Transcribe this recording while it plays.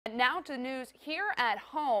Now to news here at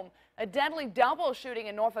home. A deadly double shooting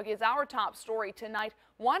in Norfolk is our top story tonight.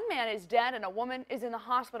 One man is dead and a woman is in the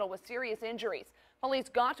hospital with serious injuries. Police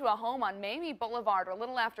got to a home on Mamie Boulevard a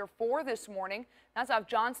little after 4 this morning. That's off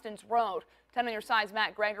Johnston's Road. 10 on your side's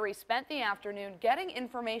Matt Gregory spent the afternoon getting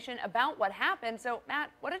information about what happened. So,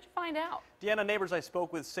 Matt, what did you find out? Deanna, neighbors I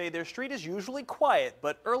spoke with say their street is usually quiet,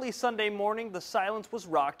 but early Sunday morning, the silence was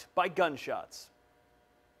rocked by gunshots.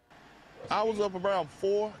 I was up around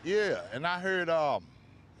 4, and I heard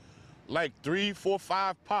like 3, 4,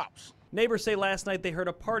 5 pops. Neighbors say last night they heard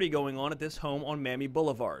a party going on at this home on Mamie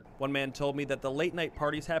Boulevard. One man told me that the late night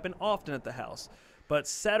parties happen often at the house, but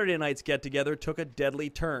Saturday night's get-together took a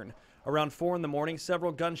deadly turn. Around 4 in the morning,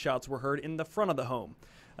 several gunshots were heard in the front of the home.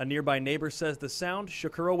 A nearby neighbor says the sound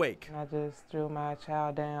shook her awake. I just threw my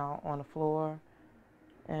child down on the floor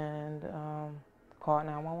and called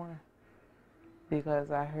 911.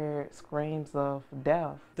 Because I heard screams of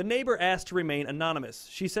death. The neighbor asked to remain anonymous.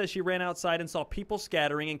 She says she ran outside and saw people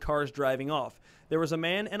scattering and cars driving off. There was a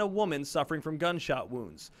man and a woman suffering from gunshot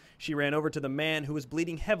wounds. She ran over to the man who was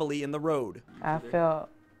bleeding heavily in the road. I felt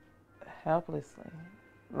helplessly,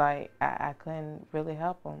 like I couldn't really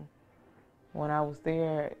help him. When I was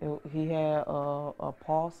there, he had a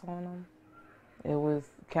pulse on him. It was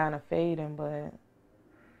kind of fading, but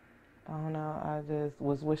I don't know, I just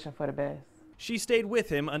was wishing for the best. She stayed with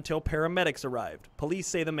him until paramedics arrived. Police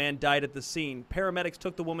say the man died at the scene. Paramedics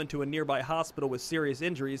took the woman to a nearby hospital with serious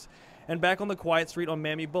injuries. And back on the quiet street on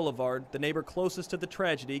Mamie Boulevard, the neighbor closest to the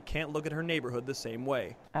tragedy can't look at her neighborhood the same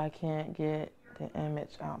way. I can't get the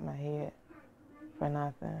image out my head for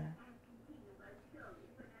nothing.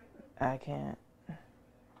 I can't.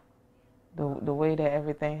 The way that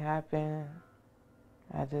everything happened,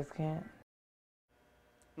 I just can't.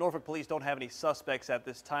 Norfolk police don't have any suspects at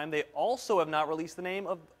this time. They also have not released the name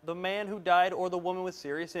of the man who died or the woman with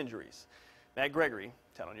serious injuries. Matt Gregory,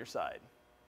 10 on your side.